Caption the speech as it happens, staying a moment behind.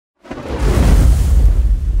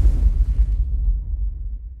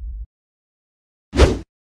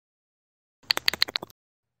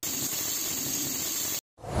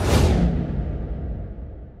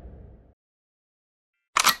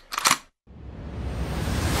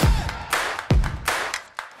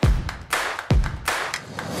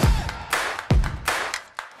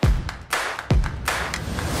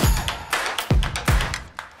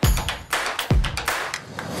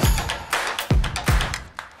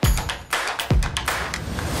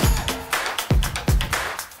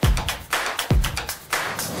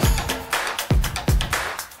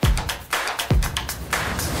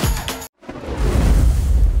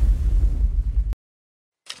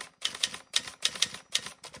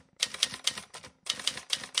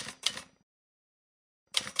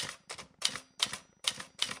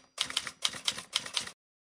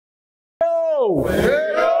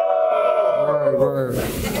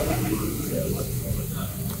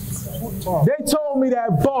They told me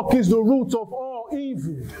that Buck is the root of all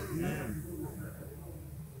evil.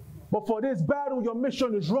 But for this battle, your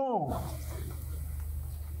mission is wrong.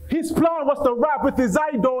 His plan was to rap with his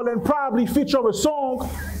idol and probably feature a song.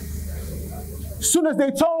 Soon as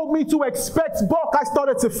they told me to expect Buck, I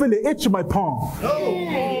started to feel it itch in my palm.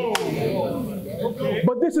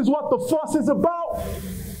 But this is what the fuss is about.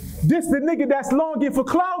 This the nigga that's longing for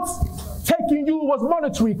clouds. Taking you was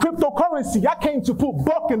monetary, cryptocurrency. I came to put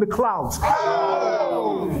Buck in the clouds.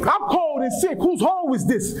 I'm cold and sick. Whose hole is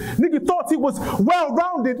this? Nigga thought he was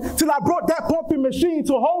well-rounded till I brought that pumping machine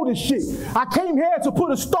to hold his shit. I came here to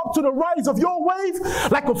put a stop to the rise of your wave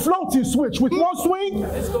like a floating switch. With one swing,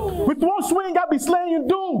 I be slaying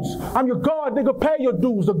dudes. I'm your guard, nigga, pay your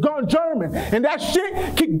dues. The gun German. And that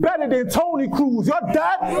shit kick better than Tony Cruz. Your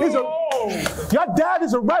dad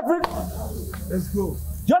is a reverend. Let's go.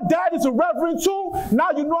 Your dad is a reverend too.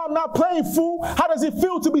 Now you know I'm not playing fool. How does it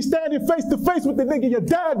feel to be standing face to face with the nigga your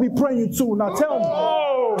dad be praying to? Now tell me.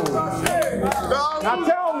 Now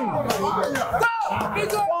tell me.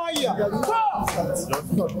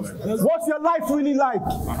 What's your life really like?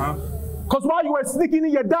 Because while you were sneaking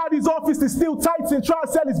in your daddy's office to steal tights and try to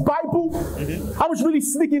sell his Bible, I was really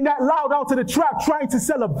sneaking that loud out to the trap trying to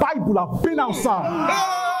sell a Bible. I've been outside.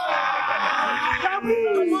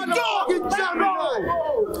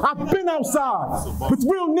 I've been outside with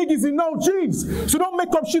real niggas and OGs. So don't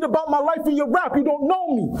make up shit about my life in your rap. You don't know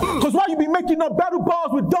me. Because while you be making up battle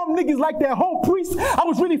bars with dumb niggas like that whole priest, I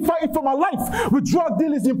was really fighting for my life with drug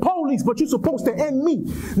dealers and police. But you supposed to end me.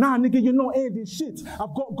 Nah, nigga, you know ending shit.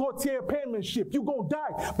 I've got Gautier penmanship. You gon'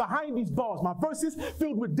 die behind these bars. My verses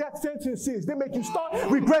filled with death sentences. They make you start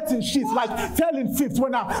regretting shit like telling fifths.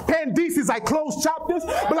 When I pen theses, I close chapters.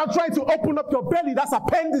 But I'm trying to open up your belly. That's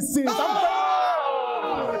appendices.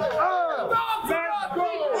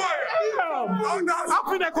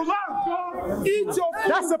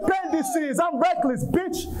 That's appendices. I'm reckless,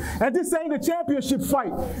 bitch. And this ain't a championship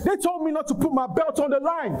fight. They told me not to put my belt on the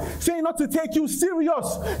line, saying not to take you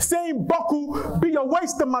serious, saying buckle be a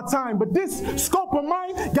waste of my time. But this scope of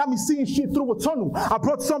mine got me seeing shit through a tunnel. I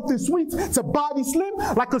brought something sweet to body slim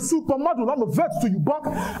like a supermodel. I'm a vet to you, Buck.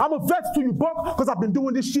 I'm a vet to you, Buck, because I've been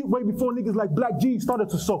doing this shit way before niggas like Black G started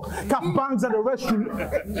to suck. Cop bangs at the restaurant.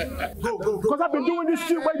 Because I've been doing this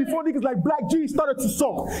shit way before niggas like Black G started to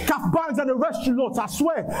suck. Cop bangs at the restaurant. I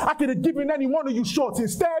swear, I could have given any one of you shorts.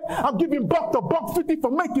 Instead, I'm giving Buck the $150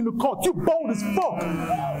 for making the cut. You bold as fuck.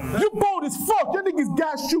 You bold as fuck. Your niggas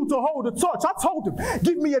gas you to hold the torch. I told him,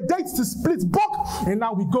 give me a date to split Buck, and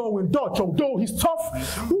now we go in Dutch. Although he's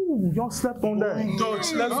tough. Ooh, y'all slept on that.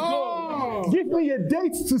 Dutch, let's go. Give me a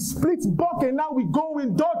date to split Buck, and now we go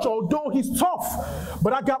in Dutch. Although he's tough,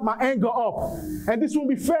 but I got my anger up. And this won't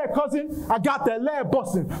be fair, cousin. I got that lab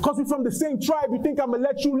busting. Cause we from the same tribe. You think I'ma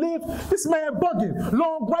let you live? This man bugging.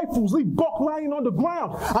 Long rifles, leave Buck lying on the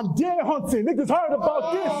ground. I'm deer hunting. Niggas heard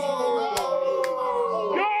about this.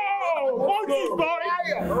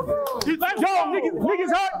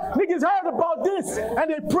 Niggas heard about this, and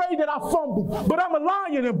they pray that I fumble. But I'm a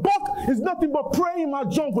lion, and Buck is nothing but prey in my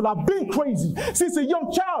jungle. I've been crazy since a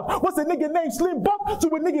young child. What's a nigga named Slimbuck to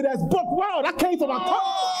a nigga that's Buck Wild? I came from my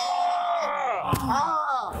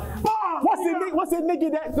What's a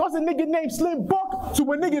nigga named Slimbuck to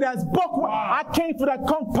a nigga that's Buck Wild? I came for that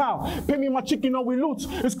compound. Pay me my chicken on with loot.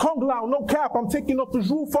 It's Kung Lao, no cap. I'm taking off his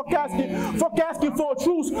roof. Fuck asking for a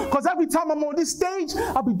truce. Cause every time I'm on this stage,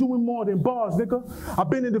 I be doing more than bars, nigga. I've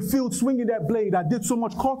been in the field swinging that blade. I did so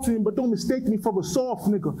much carting, but don't mistake me for a soft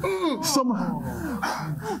nigga.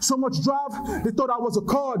 So much drive, they thought I was a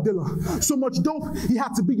car dealer. So much dope, he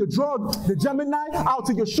had to be a drug. The Gemini, out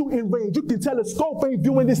to your shooting range. You can tell a scope ain't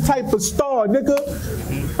viewing this type of star, nigga.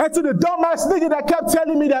 And to the dumbass nigga that kept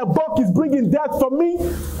telling me that Buck is bringing death for me,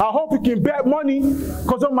 I hope you can bet money,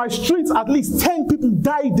 because on my streets, at least 10 people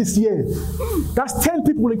died this year. That's 10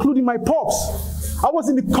 people, including my pops. I was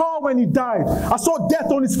in the car when he died. I saw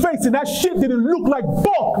death on his face, and that shit didn't look like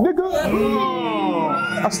Buck, nigga.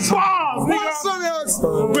 That's tough,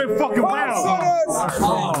 nigga. We're fucking wild.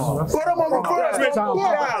 Put him on the first. Hold it down,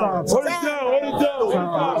 hold it down.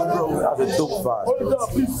 That's a dope vibe. Hold it down,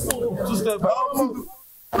 please. Just step back.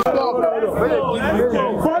 Put him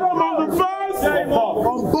on the first.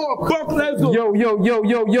 Buck, let's go. Yo.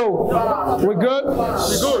 We're good?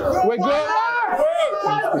 We're good?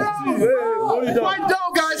 Quiet down,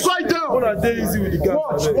 guys, quiet down.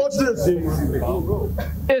 Watch this.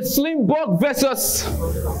 It's Slimbuck versus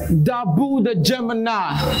Dabu the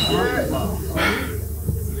Gemini.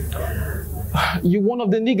 You one of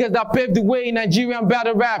the niggas that paved the way in Nigerian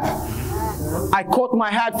battle rap. I caught my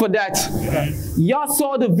hat for that. Y'all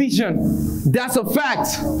saw the vision. That's a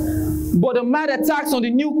fact. But the mad attacks on the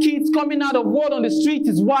new kids coming out of word on the street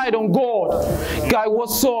is wide on God. Guy,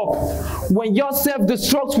 what's up? When y'all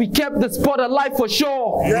self-destructs, we kept the spot alive for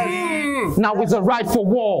sure. Now it's a right for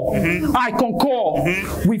war. I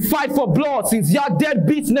concur. We fight for blood since y'all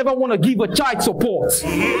deadbeats never want to give a child support.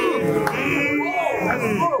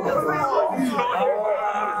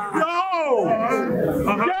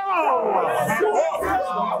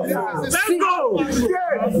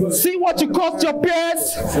 See what you cost your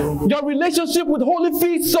parents? Your relationship with Holy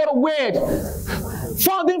Feet sort of weird.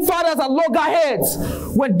 Founding fathers are loggerheads.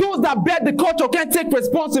 When those that bet the culture can't take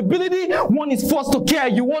responsibility, one is forced to care.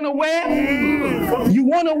 You wanna wear? You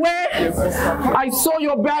wanna wear? I saw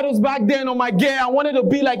your battles back then on my gear. I wanted to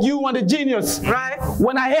be like you and the genius. Right?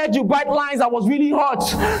 When I heard you bite lines, I was really hot.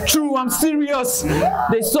 True, I'm serious.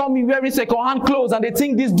 They saw me wearing second-hand clothes and they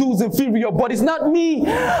think this dude's inferior, but it's not me.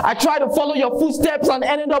 I tried to follow your footsteps and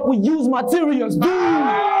ended up with used materials. Dude!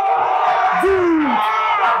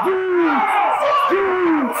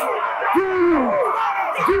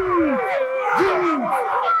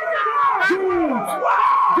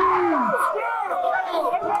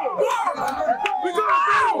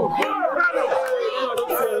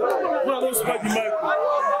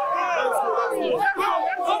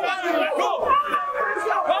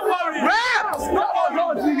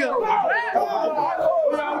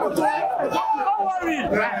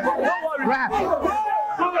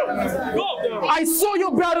 I saw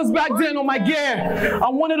your battles back then on my gear. I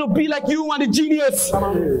wanted to be like you and the genius.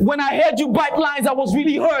 When I heard you bite lines, I was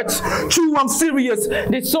really hurt. True, I'm serious.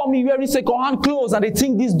 They saw me wearing second-hand clothes and they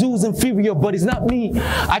think this dude's inferior, but it's not me.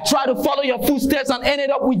 I tried to follow your footsteps and ended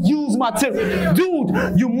up with used material.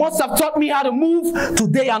 Dude, you must have taught me how to move.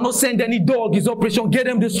 Today, I no send any dog. It's Operation Get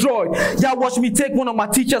Them Destroyed. Y'all watch me take one of my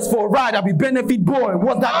teachers for a ride. I'll be benefit boy.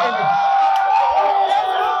 What's that energy?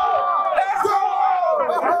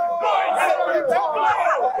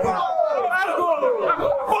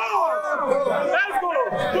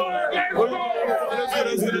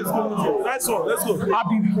 Let's go.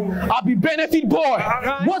 I'll be benefit boy.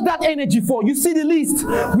 What's that energy for? You see the list.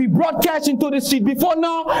 We brought cash into the street. Before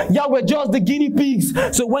now, y'all were just the guinea pigs.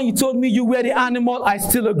 So when you told me you were the animal, I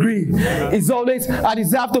still agree. It's always, I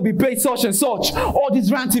deserve to be paid such and such. All this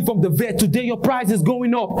ranting from the vet. Today your price is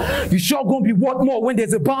going up. You sure gonna be worth more when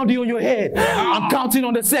there's a bounty on your head. I'm counting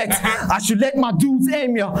on the sex. I should let my dudes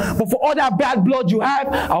aim ya. But for all that bad blood you have,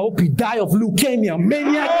 I hope you die of leukemia.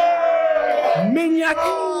 Maniac.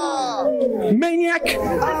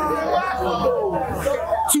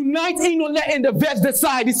 Tonight ain't no letting the vets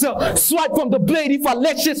decide. It's a swipe from the blade if I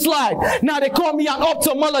let shit slide. Now they call me an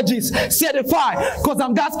ophthalmologist, certified, cause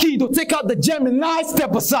I'm that key to take out the Gemini.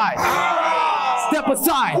 Step aside.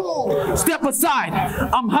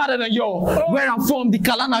 I'm harder than y'all. Where I'm from, the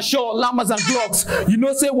Kalana Shore, Llamas and Glocks. You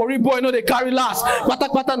know, say worry boy, know they carry last.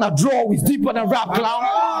 Pata na draw is deeper than rap, clown.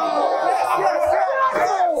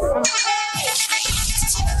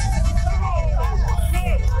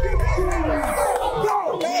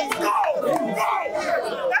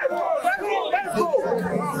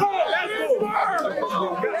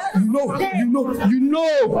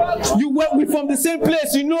 You work with from the same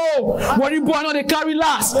place, you know. Worry boy, I know they carry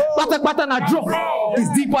last. Pata na drop. It's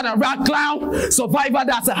deeper than rap clown. Survivor,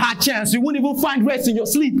 that's a hard chance. You won't even find rest in your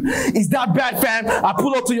sleep. It's that bad, fam. I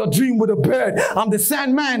pull up to your dream with a bird. I'm the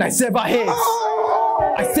Sandman, I sever heads.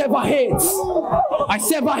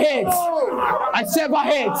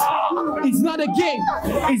 It's not a game.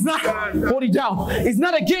 Hold it down. It's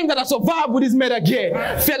not a game that I survived with this meta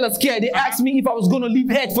gear. Fellas scared. They asked me if I was going to leave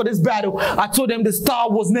Earth for this battle. I told them the star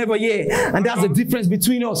was never here. And that's the difference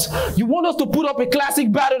between us. You want us to put up a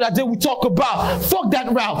classic battle that they will talk about. Fuck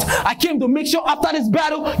that route. I came to make sure after this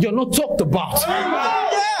battle, you're not talked about.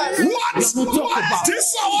 What?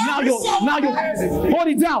 Now you're hold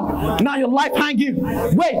it down. Now your life hanging.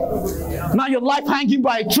 Wait. Now your life hanging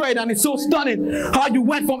by a thread, and it's so stunning how you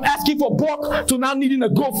went from asking for buck to now needing a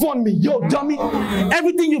GoFundMe. Yo, dummy.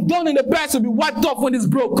 Everything you've done in the past will be wiped off when this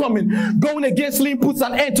bro coming. Going against Slim puts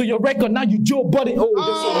an end to your record. Now you Joe Buddy. No.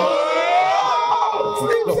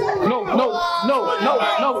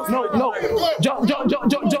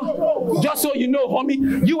 Just so you know,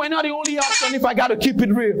 homie, you ain't not the only option if I gotta keep it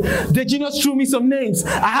real. The genius threw me some names.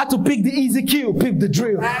 I had to pick the easy kill, pick the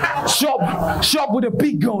drill. Sharp with a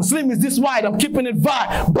big gun. Slim is this wide, I'm keeping it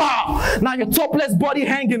vibe. Bow. Now your topless body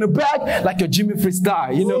hang in the bag like your Jimmy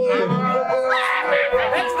Freestyle, you know.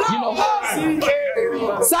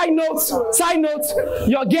 Side note,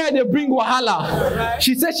 your girl they bring wahala.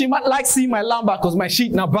 She said she might like seeing my lamba because my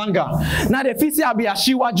shit na banga. Now the feel say I be a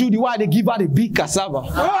shiwa Judy why they give her the big cassava.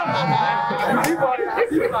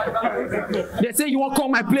 They say you won't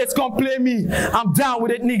come my place, come play me. I'm down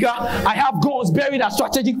with it, nigga. I have guns buried at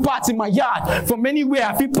strategic parts in my yard. From anywhere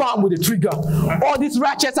I feel palm with the trigger. All these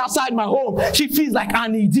ratchets outside my home. She feels like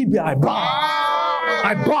Annie DB. I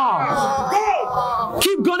bomb.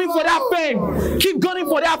 Keep gunning for that fame. Keep gunning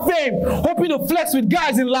for that fame. Hoping to flex with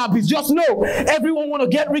guys in lobbies. Just know everyone want to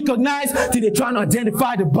get recognized till they try to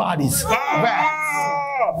identify the bodies.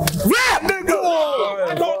 Rap, nigga!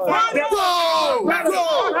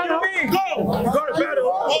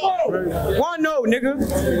 One no, nigga.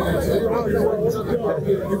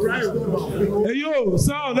 Hey yo,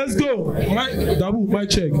 Sal, let's go. Alright, Dabu, mic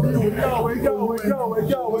check. We go.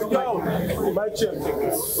 Mic check.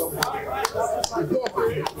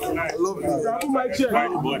 I love it. Dabu, mic check.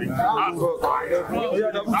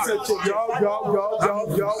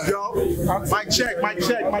 Yo.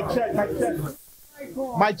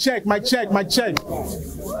 Mic check.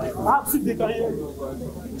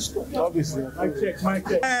 Obviously. Mic check.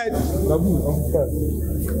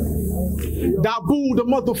 Dabu, the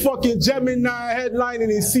motherfucking Gemini headlining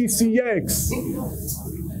in CCX.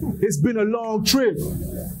 It's been a long trip.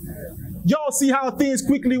 Y'all see how things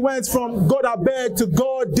quickly went from God I beg to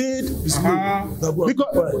God did?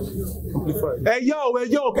 Hey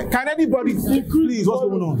yo, can anybody please, what's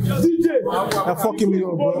going on? DJ, they're fucking me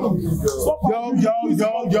up, bro.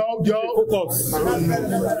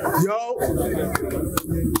 Yo.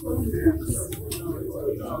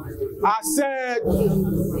 I said,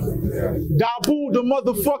 Dabu, the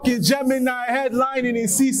motherfucking Gemini headlining in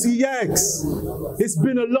CCX. It's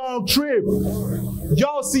been a long trip.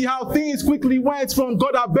 Y'all see how things quickly went from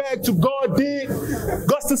God I beg to God did.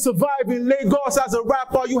 Got to survive in Lagos as a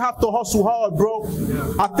rapper, you have to hustle hard, bro.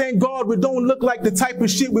 I thank God we don't look like the type of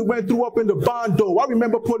shit we went through up in the Bondo. I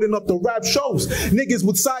remember pulling up the rap shows. Niggas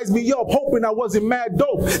would size me up, hoping I wasn't mad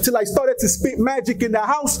dope. Till I started to spit magic in the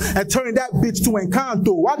house and turn that bitch to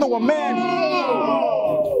Encanto. I know a man.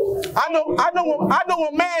 I know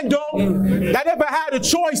a man though that never had a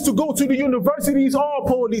choice to go to the universities or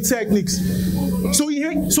polytechnics. So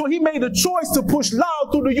he made a choice to push loud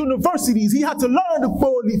through the universities. He had to learn the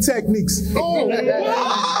polytechnics.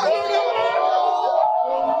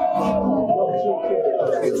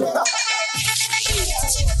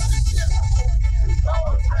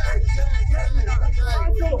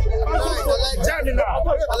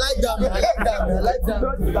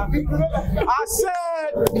 I said,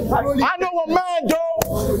 I know a man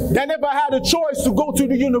though that never had a choice to go to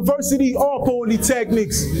the university or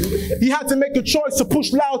polytechnics. He had to make a choice to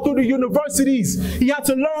push loud through the universities. He had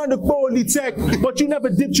to learn the polytech, but you never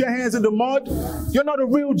dipped your hands in the mud. You're not a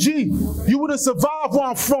real G. You wouldn't survive where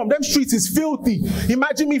I'm from. Them streets is filthy.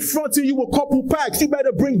 Imagine me fronting you a couple packs. You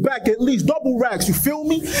better bring back at least double racks. You feel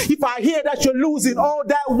me? If I hear that you're losing all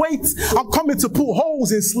that weight, I'm coming to put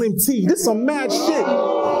holes in Slim T. This some mad shit.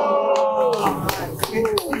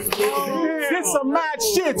 This some mad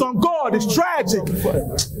shit on God, it's tragic.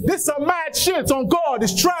 This some mad shit on God,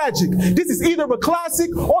 it's tragic. This is either a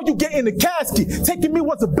classic or you get in the casket. Taking me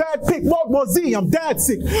was a bad pick, World War Z, I'm dad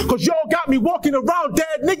sick. Cause y'all got me walking around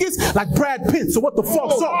dead niggas like Brad Pitt. So what the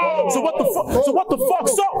fuck's up? So what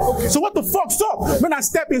the fuck's up? When I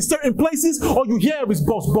step in certain places, all you hear is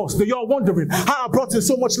boss. Now y'all wondering how I brought in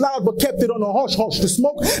so much loud but kept it on a hush. The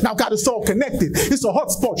smoke now got us all connected. It's a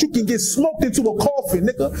hot spot. You can get smoked into a coffin,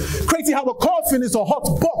 nigga. Crazy how a coffin is a hot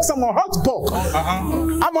box. I'm a hot box.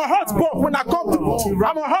 I'm a hot box when I come through.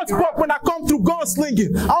 I'm a hot box when I come through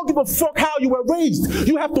gunslinging. I don't give a fuck how you were raised.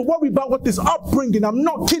 You have to worry about what this upbringing. I'm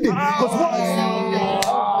not kidding.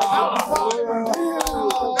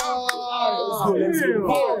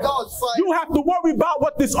 You have to worry about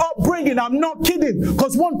what this upbringing. I'm not kidding.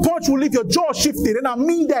 Because one punch will leave your jaw shifted. And I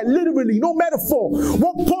mean that literally, no metaphor.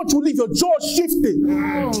 One punch will leave your jaw shifted.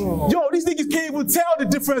 Yo, these niggas can't even tell the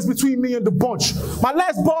difference between me and the bunch. My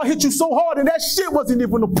last ball hit you so hard and that shit wasn't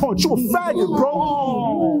even a punch. You a faggot,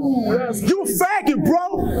 bro. You a faggot,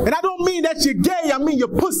 bro. And I don't mean that you're gay. I mean you're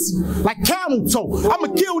pussy. Like camel toe.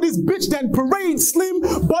 I'ma kill this bitch then parade Slim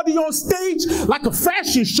body on stage like a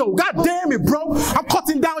fashion show. God damn it, bro. I'm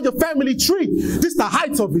cutting down your family tree. This the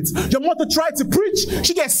height of it. Your mother tried to preach.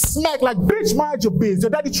 She gets smacked like, bitch, mind your biz. Your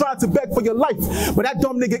daddy tried to beg for your life. But that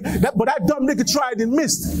dumb nigga tried and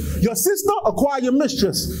missed. Your sister, acquired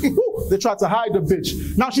mistress. Woo, they tried to hide the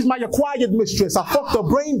bitch. Now she's my acquired mistress. I fucked her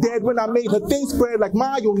brain dead when I made her thing spread like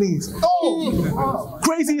mayonnaise. Oh,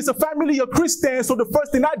 crazy, it's a family of Christians, so the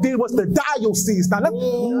first thing I did was the diocese. Now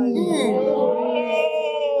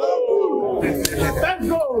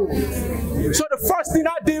So the first thing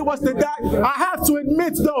I did was to die. I have to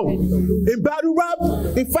admit though, in battle rap,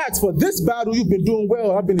 in fact, for this battle, you've been doing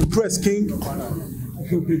well. I've been impressed, King.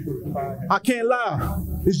 I can't lie.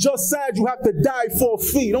 It's just sad you have to die for a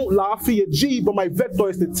fee. Don't lie for your G, but my vector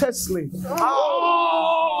is the Tesla.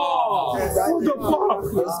 Oh! What the fuck?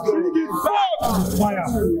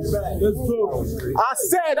 I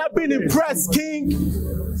said I've been impressed, King.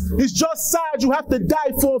 It's just sad you have to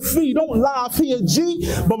die for a fee. Don't lie for your G,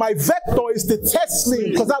 but my vector is the Tesla.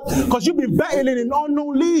 Because you've been battling in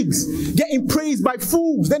unknown leagues, getting praised by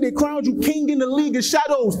fools. Then they crowned you king in the league of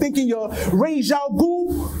shadows, thinking you're Ray Zhao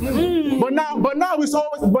Gu. But now it's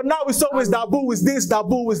always Dabu is this,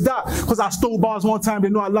 Dabu is that. Because I stole bars one time, they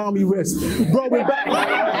don't allow me rest. Bro, we're back.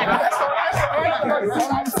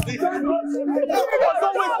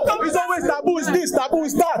 It's always Dabu is this, Dabu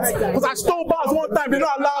is that. Because I stole bars one time, they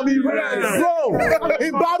don't allow me rest. Bro,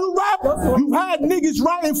 in battle rap, you had niggas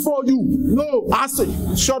writing for you. No, I say,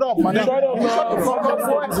 shut up, man. Shut up, man. Shut the fuck up,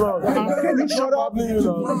 bro. You shut up.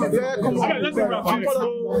 Yeah, come on.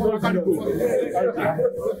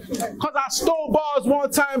 Because I stole bars one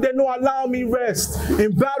time, they don't allow me rest.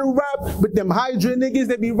 In battle rap, with them Hydra niggas,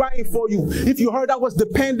 they be writing for you. If you heard I was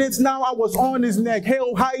dependent, now I was on his neck.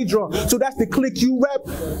 Hail Hydra. So that's the click you rap.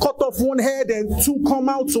 Cut off one head and two come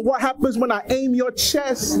out. So what happens when I aim your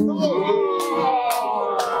chest?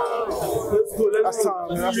 That's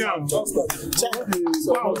time, man.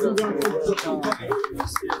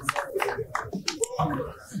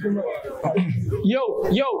 Yo,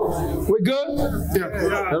 we're good?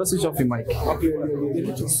 Yeah. Let us switch off your mic.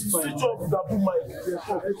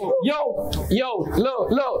 Yo,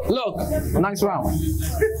 look. Nice round.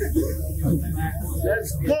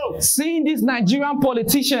 Let's go. Seeing these Nigerian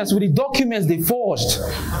politicians with the documents they forged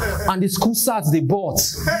and the school certs they bought,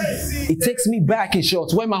 it takes me back in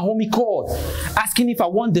short when my homie called asking if I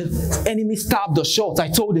want the enemy stabbed or shot. I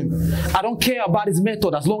told him I don't care about his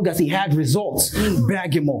method as long as he had results.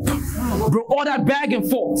 Bag him up. Bro, all that back and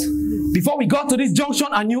forth. Before we got to this junction,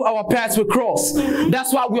 I knew our paths would cross.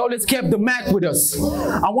 That's why we always kept the Mac with us.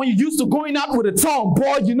 And when you used to going out with a tongue,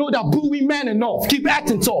 boy, you know that boo, we man enough. Keep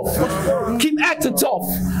acting tough. Keep acting tough.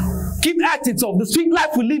 Keep acting tough. The street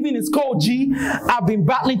life we live in is cold, G. I've been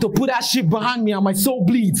battling to put that shit behind me and my soul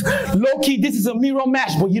bleeds. Low-key, this is a mirror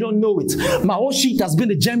match, but you don't know it. My whole shit has been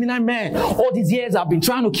the Gemini man. All these years I've been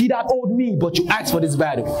trying to kill that old me, but you asked for this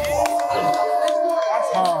battle.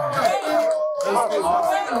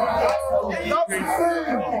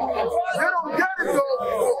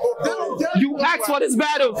 You asked for this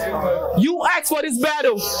battle. You asked for this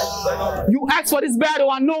battle. You asked for this battle.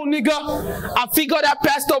 I know, nigga. I figured that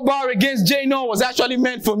Pastor bar against J-No was actually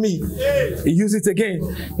meant for me. Use it again.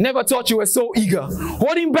 Never thought you were so eager.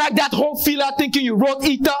 Holding back that whole filler thinking you wrote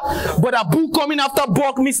ether. But a boo coming after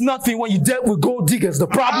Buck means nothing when you dealt with gold diggers. The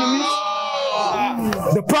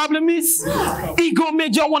problem is, ego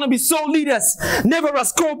made y'all want to be soul leaders, never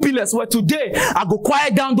as co-pillars. Where today, I go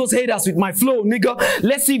quiet down those haters with my flow, nigga.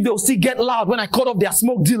 Let's see if they'll still get loud when I cut off their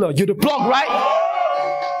smoke dealer. You're the plug, right?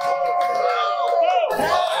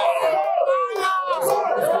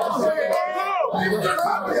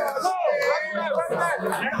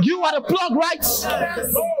 You are the plug, right?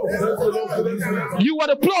 You are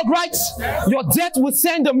the plug, right? Your death will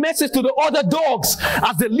send a message to the other dogs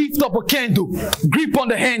as they lift up a candle. Grip on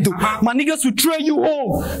the handle. My niggas will trail you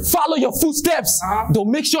home. Follow your footsteps. Don't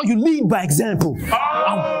make sure you lead by example.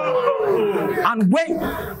 And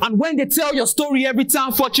when they tell your story every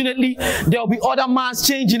time, fortunately, there'll be other minds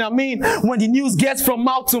changing. I mean, when the news gets from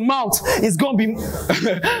mouth to mouth, it's gonna be.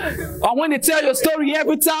 And when they tell your story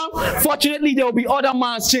every time, fortunately, there'll be other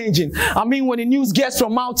minds changing. I mean, when the news gets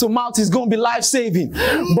from mouth to mouth, it's gonna be life-saving.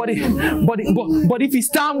 But if it's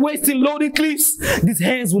time wasting loaded clips, these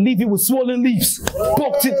hands will leave you with swollen leaves.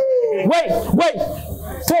 Poke till, wait.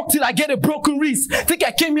 Poke till I get a broken wrist. Think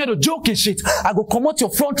I came here to joke and shit. I go come out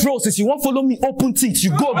your front row since you won't follow me open teeth.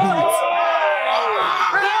 You go beneath.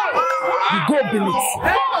 You go beneath.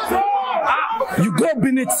 You go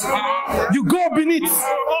beneath. You go beneath.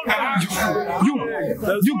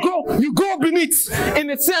 You go beneath in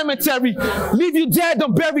the cemetery. Leave you dead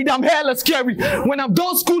and buried. I'm hella scary. When I'm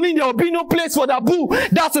done schooling, there will be no place for that boo.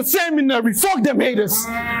 That's a seminary. Fuck them haters.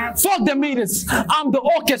 Fuck them haters. I'm the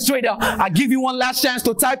orchestrator. I give you one last chance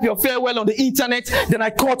to type your farewell on the internet. Then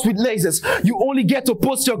I cut with lasers. You only get to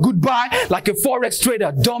post your goodbye like a forex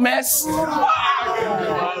trader. Dumbass.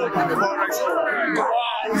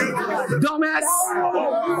 Dumbass.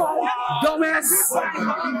 Dumbass.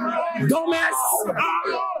 Dumbass.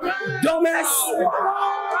 Dumbass.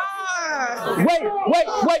 Wait.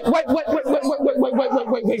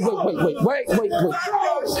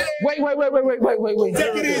 Wait.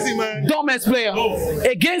 Take it easy, man. Dumbass player.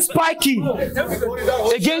 Against Spikey.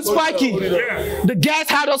 The guys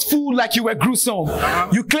had us fooled like you were gruesome.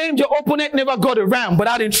 You claimed your opponent never got a ram, but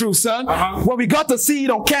that ain't true, son. When we got to see it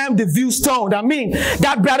on cam, the view stoned. I mean,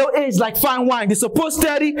 that battle aged like fine wine. The supposed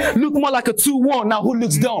steady look more like a 2-1. Now who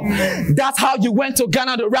looks dumb? That's how you went to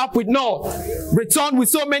Ghana to rap with no. Returned with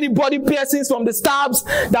so many body piercings from the stabs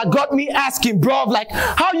that got me asking, bro, like,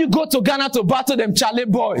 how you go to Ghana to battle them Charlie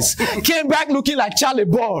boys? Came back looking like Charlie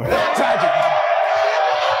boy. Tragic.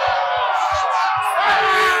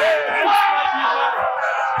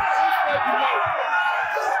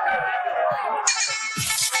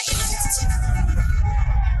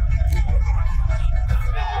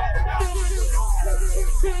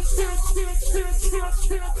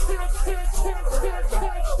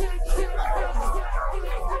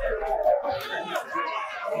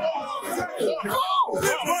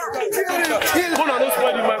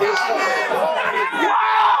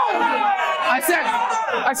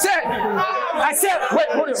 I said, wait,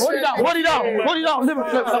 hold it down.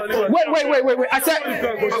 Wait. I said,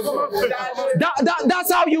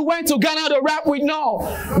 that's how you went to Ghana to rap with no.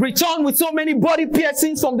 Returned with so many body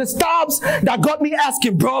piercings from the stabs that got me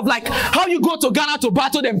asking, bro, like, how you go to Ghana to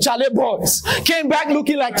battle them Charlie boys? Came back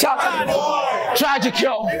looking like Charlie. Tragic,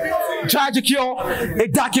 yo. A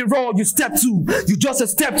dark and raw, you step two. You just a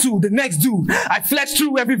step two, the next dude. I flexed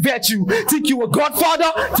through every virtue. Think you a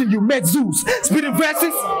godfather till you met Zeus. Spitting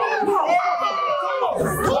verses.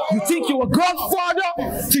 You think you a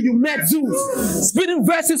godfather till you met Zeus. Spitting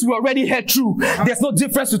verses we already heard true. There's no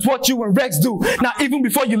difference with what you and Rex do. Now even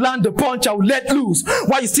before you land the punch, I will let loose.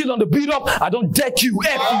 While you still on the beat up, I don't deck you.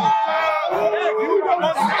 F you.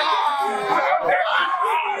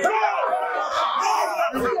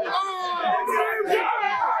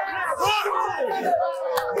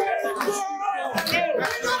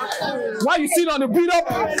 Why you sit on the beat up?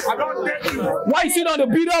 I don't deck you. Why you sit on the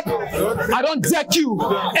beat up? I don't deck you.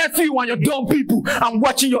 F you and your dumb people. I'm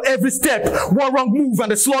watching your every step. One wrong move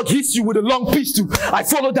and the slug hits you with a long pistol. I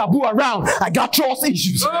follow Dabu around. I got trust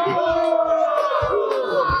issues.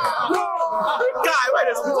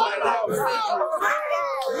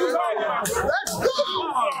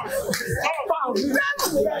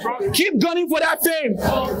 Keep gunning for that fame.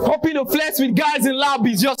 Hoping to flex with guys in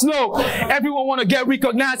lobbies. Just know, everyone want to get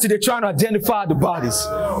recognized, so they're trying to identify the bodies.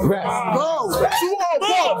 Right.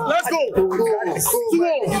 Let's go.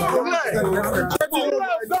 2-0.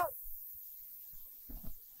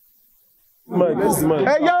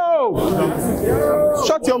 Hey yo!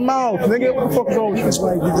 Shut your mouth, nigga. What the fuck is wrong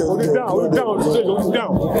with you? Hold it down.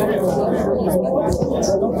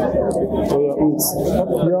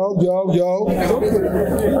 Yo.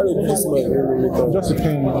 Just a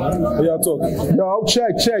thing. Yeah, talk. Yo,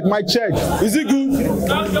 check. Mic check. Is it good?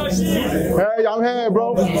 Hey, I'm here,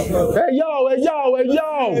 bro. Hey yo.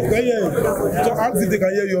 Ask if they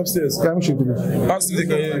can hear you upstairs. Ask if they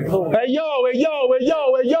can hear you. Hey yo.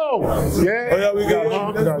 Yeah. Oh yeah, we got it.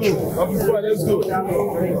 Let's go.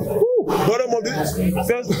 Bottom of the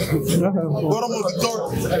first. Bottom of the third.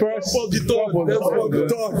 First of the third.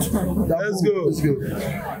 Let's go.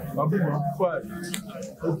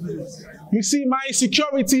 You see, my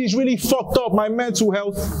insecurity is really fucked up. My mental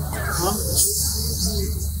health.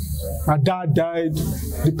 My dad died.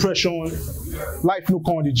 Depression. Life no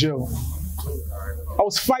con the jail. I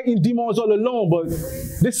was fighting demons all alone, but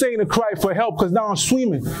this ain't a cry for help, because now I'm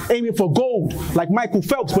swimming, aiming for gold, like Michael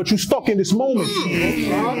Phelps, but you stuck in this moment.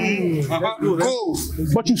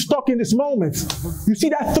 But you stuck in this moment. You see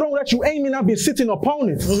that throne that you aiming at been sitting upon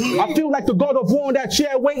it. I feel like the God of war in that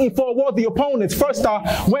chair waiting for worthy opponents. First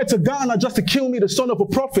I went to Ghana just to kill me, the son of a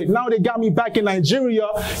prophet. Now they got me back in Nigeria,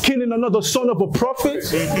 killing another son of a prophet.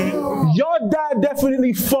 Your dad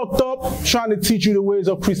definitely fucked up trying to teach you the ways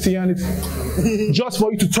of Christianity. Just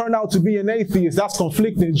for you to turn out to be an atheist, that's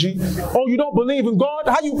conflicting, G. Oh, you don't believe in God?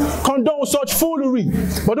 How you condone such foolery?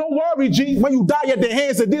 But don't worry, G. When you die at the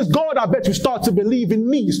hands of this God, I bet you start to believe in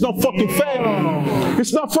me. It's not fucking fair.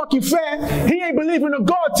 It's not fucking fair. He ain't believing in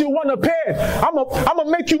God till one up here. I'ma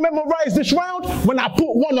make you memorize this round when I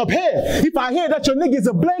put one up here. If I hear that your niggas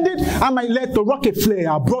are blended, I might let the rocket flare.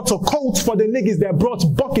 I brought a coat for the niggas that brought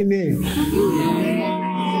bucking in.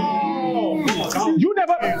 You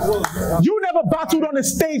never battled on a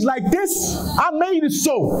stage like this. I made it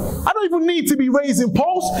so. I don't even need to be raising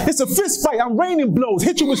poles. It's a fist fight. I'm raining blows.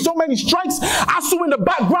 Hit you with so many strikes. I saw in the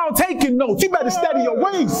background taking notes. You better steady your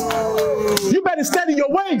ways. You better steady your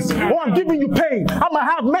ways, or I'm giving you pain. I'ma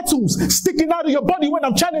have metals sticking out of your body when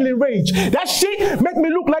I'm channeling rage. That shit make me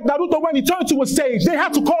look like Naruto when he turned to a sage. They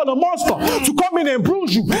had to call a monster to come in and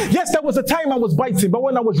bruise you. Yes, there was a time I was biting, but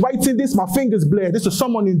when I was writing this, my fingers bled. This is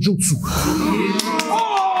someone in jutsu.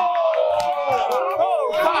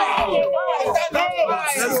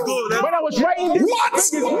 When I was writing this,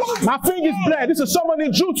 my fingers bled. This is someone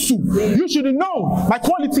in jutsu. You should have known. My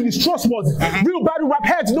quality is trustworthy. Real battle rap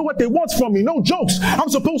heads know what they want from me. No jokes. I'm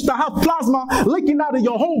supposed to have plasma leaking out of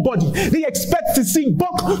your whole body. They expect to see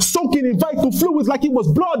Buck soaking in vital fluids like it was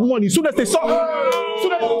blood money. Soon as they saw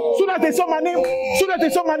my name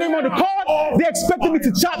on the card, they expected me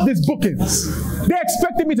to chop this booking. They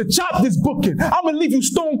expected me to chop this booking. I'm gonna leave you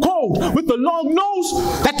stone cold with the long nose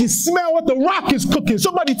that can smell what the rock is cooking.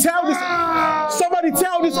 Somebody tell this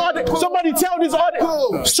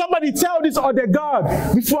other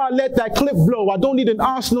God before I let that clip blow. I don't need an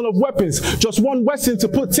arsenal of weapons, just one Wesson to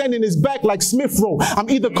put 10 in his back like Smith roll. I'm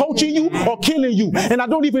either coaching you or killing you, and I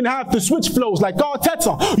don't even have to switch flows like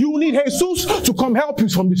Arteta. You need Jesus to come help you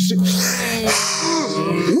from this shit.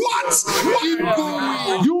 What?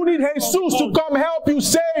 You need Jesus to come help you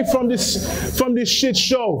save from this shit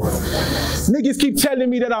show. Niggas keep telling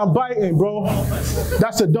me that I'm biting, bro.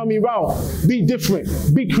 That's a dummy route. Be different.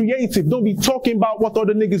 Be creative. Don't be talking about what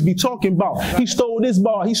other niggas be talking about. He stole this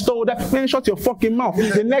bar. He stole that. Man, shut your fucking mouth.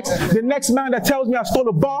 The next man that tells me I stole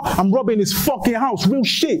a bar, I'm robbing his fucking house. Real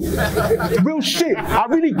shit. Real shit. I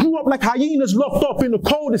really grew up like hyenas locked up in the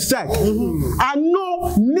cul-de-sac. I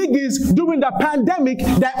know niggas during the pandemic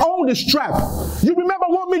that owned the strap. You remember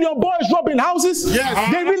 1 million boys robbing houses?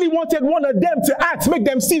 Yes. They really wanted one of them to act, make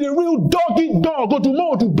them see the real dog eat dog, go to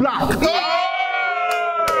more to black.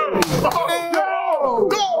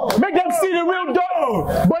 Make them see the real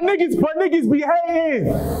dog. But niggas be hating.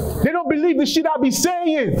 They don't believe the shit I be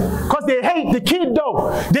saying. Cause they hate the kid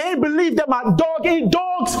though. They ain't believe that my dog eat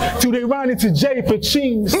dogs till they ran into Jay for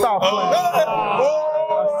Ching. Stop playing.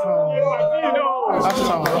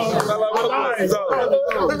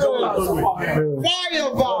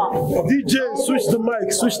 DJ, switch the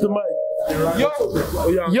mic.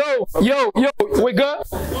 Yo, we good?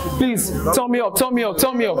 Please, turn me up.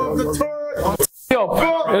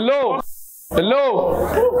 Hello.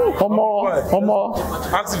 Omo.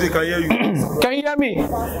 Ask if they can hear you. Can you hear me? Yo.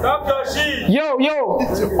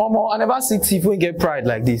 Omo, I never see Tifu and get pride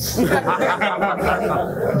like this. Damn.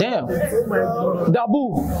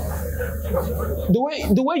 Dabu,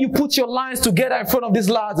 the way you put your lines together in front of these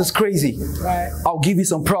lads is crazy. I'll give you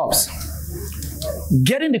some props.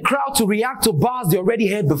 Getting the crowd to react to bars they already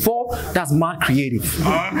heard before, that's mad creative.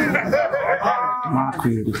 Mad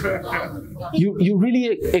creative. You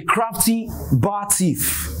really a crafty bar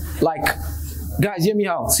thief. Like, guys, hear me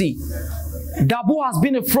out. See, Dabu has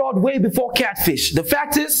been a fraud way before Catfish. The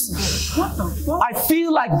fact is, I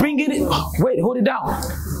feel like bringing it... Wait, hold it down.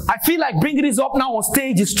 I feel like bringing this up now on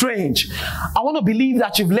stage is strange. I want to believe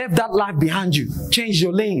that you've left that life behind you. Change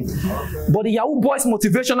your lane. But the Yahoo Boys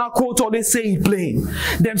motivational quote always say it plain.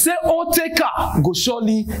 Them say, oh, take her, go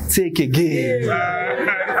surely take again.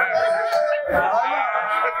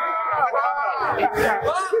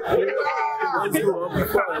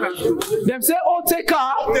 Them say, oh, take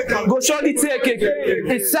her, go surely take it.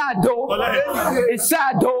 It's sad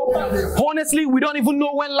though. Honestly, we don't even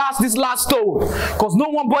know when this last stole. Because no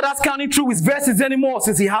one bothers counting through his verses anymore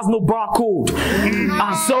since he has no barcode.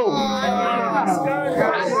 And so... Let's go.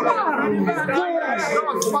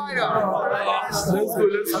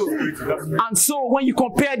 And so when you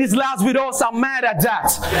compare these lads with us, I'm mad at that.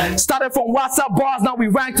 Started from WhatsApp bars, now we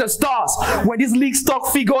ranked as stars. When this league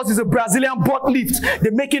stock figures is a Brazilian butt lift,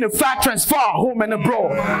 they're making a fat transfer home and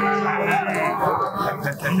abroad.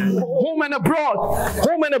 Home and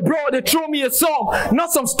abroad, they throw me a song.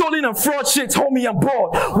 Not some stolen and fraud shit, homie, I'm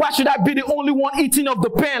bored. Why should I be the only one eating off the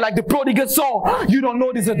pen like the prodigal song? You don't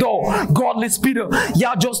know this at all. Godless Peter,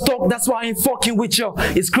 y'all just talk, that's why I ain't fucking with you.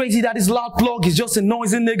 It's crazy that this loud plug is just a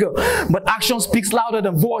noisy nigga. But action speaks louder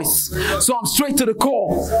than voice. So I'm straight to the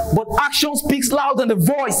core. But action speaks louder than the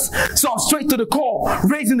voice. So I'm straight to the core.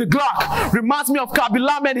 Raising the Glock. Reminds me of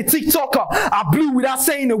Kabila Man, the TikToker. I blew without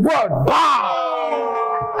saying a word. Bam!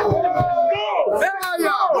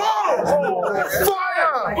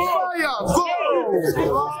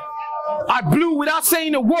 I blew without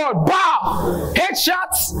saying a word. Bow!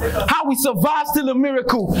 Headshots. How we survived, still a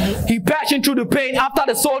miracle. He passioned through the pain. After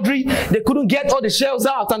the surgery, they couldn't get all the shells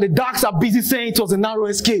out, and the docs are busy saying it was a narrow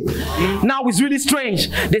escape. Now it's really strange.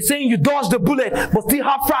 They're saying you dodged the bullet, but still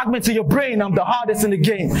have fragments in your brain. I'm the hardest in the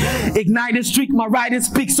game. Ignited streak, my writing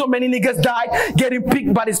speaks. So many niggas died, getting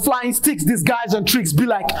picked by these flying sticks. These guys on tricks be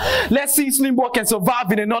like, let's see Slimbuck can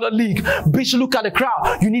survive in another league. Bitch, look at the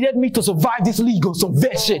crowd. You needed me to survive this league on some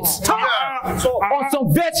vet shit. On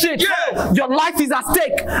some vet shit. Your life is at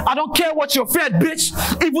stake. I don't care what you're fed, bitch.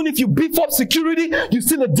 Even if you beef up security, you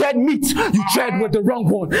still a dead meat. You tread with the wrong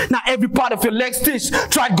one. Now every part of your leg stitch.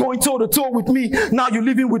 Tried going toe to toe with me. Now you're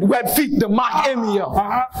living with web feet, the Mark Emir.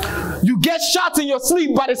 You get shot in your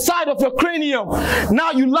sleep by the side of your cranium.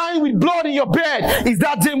 Now you lying with blood in your bed. Is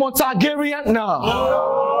that Demon Targaryen? No.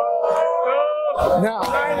 No.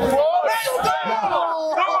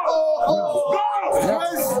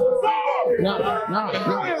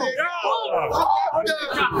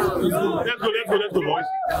 Let's go, boys.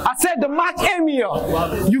 I said the Mark Emir.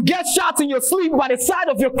 You get shot in your sleep by the side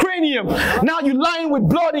of your cranium. Now you're lying with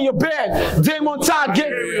blood in your bed. Demon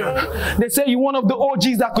Targaryen. They say you're one of the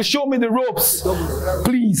OGs that could show me the ropes.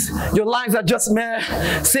 Please, your lines are just meh.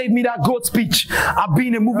 Save me that goat speech. I've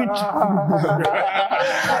been a moving.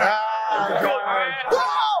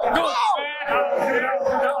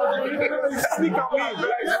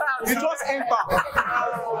 You just enter.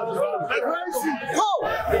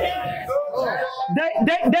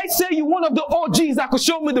 They say you're one of the OGs that could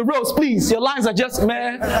show me the ropes. Please, your lines are just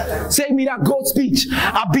man. Save me that goat speech.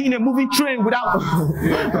 I've been a moving train without.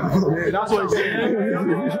 That's what he's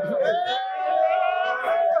saying.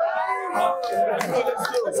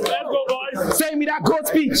 Save me that goat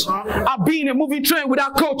speech. I've been a moving train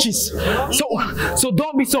without coaches. So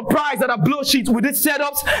don't be surprised that I blow sheets with these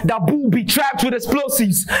setups. Dabu be trapped with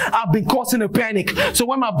explosives. I've been causing a panic. So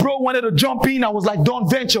when my bro wanted to jump in, I was like, don't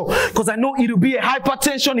venture. Because I know it'll be a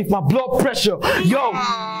hypertension if my blood pressure.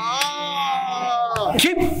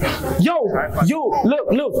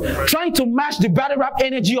 Look, trying to match the battle rap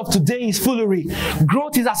energy of today is foolery.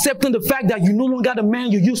 Growth is accepting the fact that you're no longer the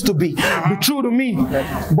man you used to be. Be true to me,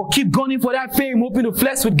 but keep gunning for that fame, hoping to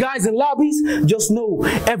flex with guys in lobbies. Just know,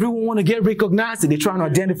 everyone want to get recognized and they're trying to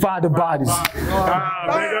identify the bodies.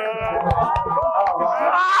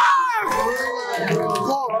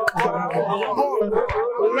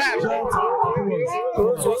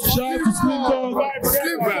 Shout out to Slimbuck.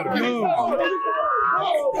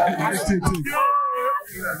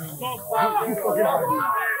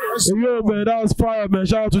 Yo, man, that was fire, man.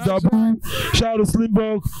 Shout out to Dabu. Shout out to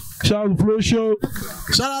Slimbuck. Shout out to Flow Show.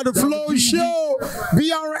 Shout out to Flow Show,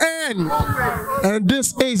 BRN. And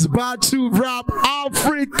this is Batu Rap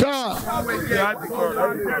Africa.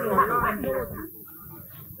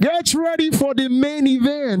 Get ready for the main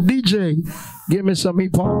event. DJ, give me some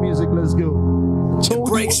hip hop music. Let's go.